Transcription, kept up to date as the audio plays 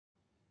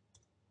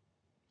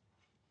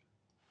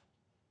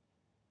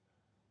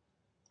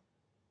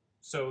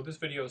So this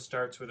video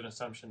starts with an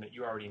assumption that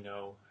you already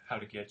know how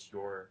to get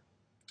your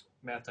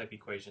MathType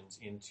equations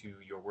into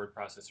your word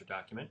processor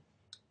document.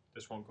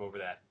 This won't go over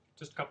that.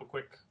 Just a couple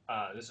quick,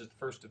 this is the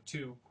first of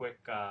two quick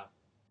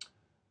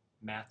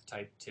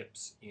MathType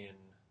tips in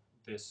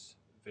this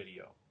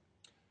video.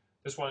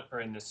 This one,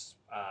 or in this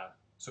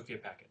Sophia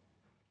packet.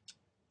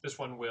 This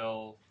one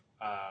will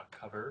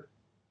cover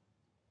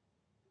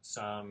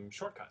some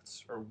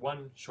shortcuts, or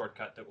one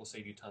shortcut that will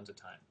save you tons of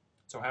time.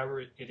 So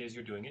however it is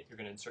you're doing it, you're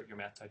going to insert your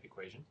MathType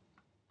equation.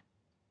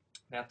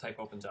 MathType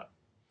opens up.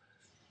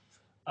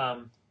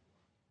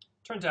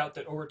 Turns out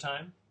that over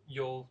time,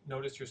 you'll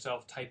notice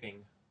yourself typing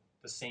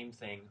the same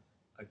thing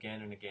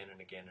again and again and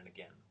again and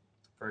again.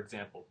 For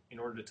example, in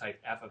order to type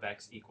f of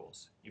x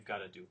equals, you've got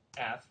to do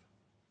f.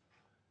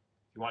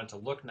 If you want it to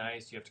look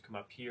nice, you have to come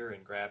up here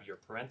and grab your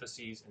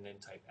parentheses and then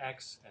type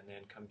x, and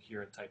then come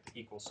here and type the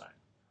equal sign.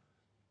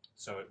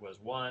 So it was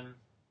one,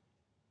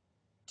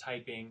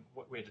 typing,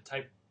 we had to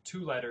type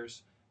two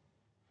letters,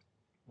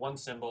 one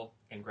symbol,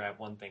 and grab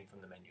one thing from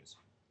the menus.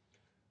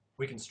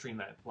 We can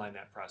streamline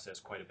that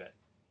process quite a bit.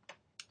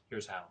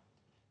 Here's how.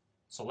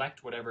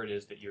 Select whatever it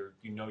is that you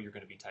know you're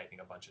going to be typing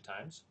a bunch of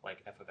times,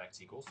 like f of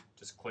x equals,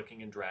 just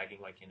clicking and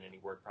dragging like in any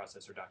word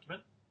processor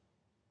document.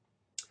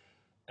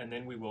 And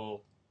then we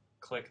will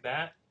click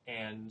that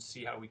and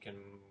see how we can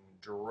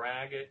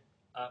drag it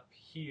up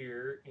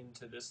here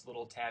into this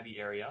little tabby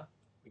area.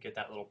 We get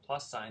that little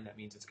plus sign. That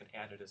means it's going to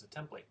add it as a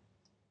template.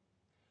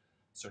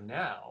 So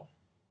now,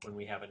 when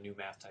we have a new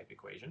MathType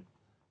equation,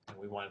 and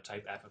we want to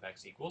type f of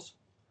x equals,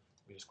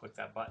 we just click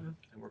that button,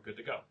 and we're good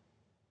to go.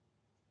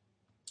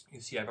 You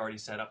see I've already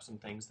set up some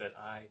things that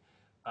I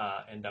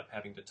end up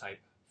having to type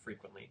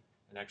frequently.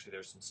 And actually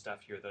there's some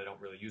stuff here that I don't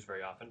really use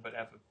very often, but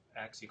f of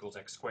x equals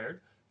x squared.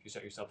 If you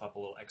set yourself up a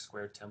little x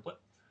squared template,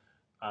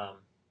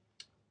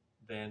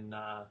 then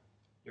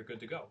you're good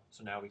to go.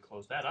 So now we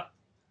close that up.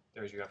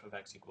 There's your f of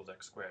x equals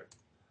x squared.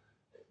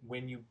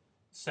 When you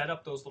set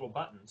up those little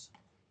buttons,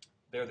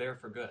 they're there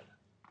for good.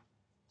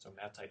 So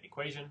MathType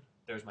equation,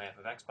 there's my f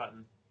of x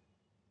button.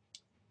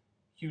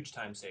 Huge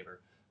time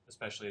saver,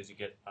 especially as you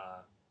get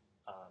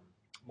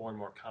more and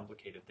more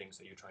complicated things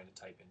that you're trying to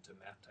type into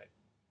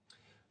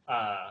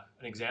MathType.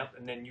 An example,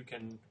 and then you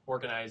can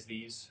organize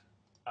these,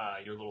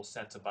 your little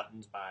sets of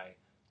buttons by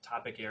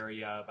topic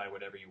area, by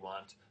whatever you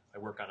want. I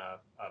work on a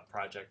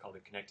project called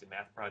the Connected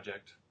Math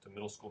Project. It's a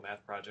middle school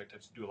math project. I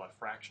have to do a lot of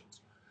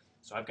fractions.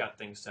 So I've got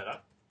things set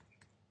up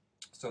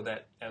so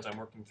that as I'm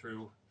working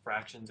through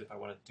fractions, if I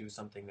want to do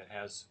something that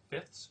has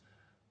fifths,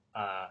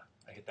 I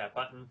hit that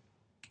button,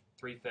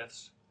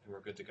 3/5, and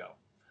we're good to go.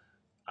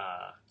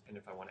 And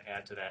if I want to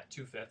add to that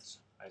 2/5,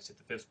 I just hit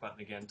the fifths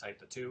button again, type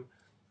the 2,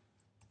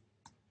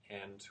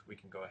 and we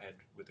can go ahead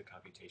with the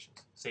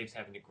computations. Saves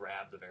having to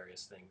grab the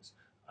various things,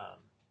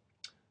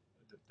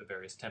 the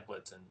various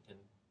templates, and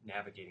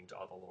navigating to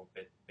all the little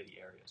bitty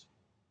areas.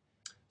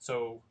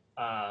 So,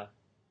 and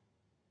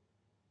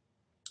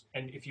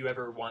if you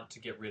ever want to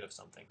get rid of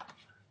something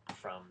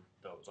from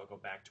those, I'll go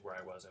back to where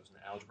I was. I was in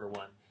the Algebra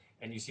 1,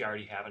 and you see I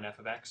already have an f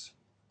of x,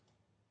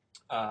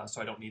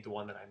 so I don't need the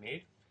one that I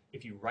made.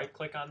 If you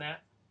right-click on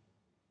that,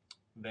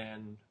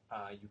 then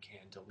you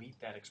can delete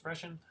that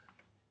expression.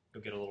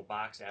 You'll get a little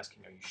box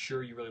asking, are you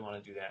sure you really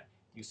want to do that?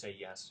 You say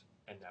yes,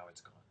 and now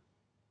it's gone.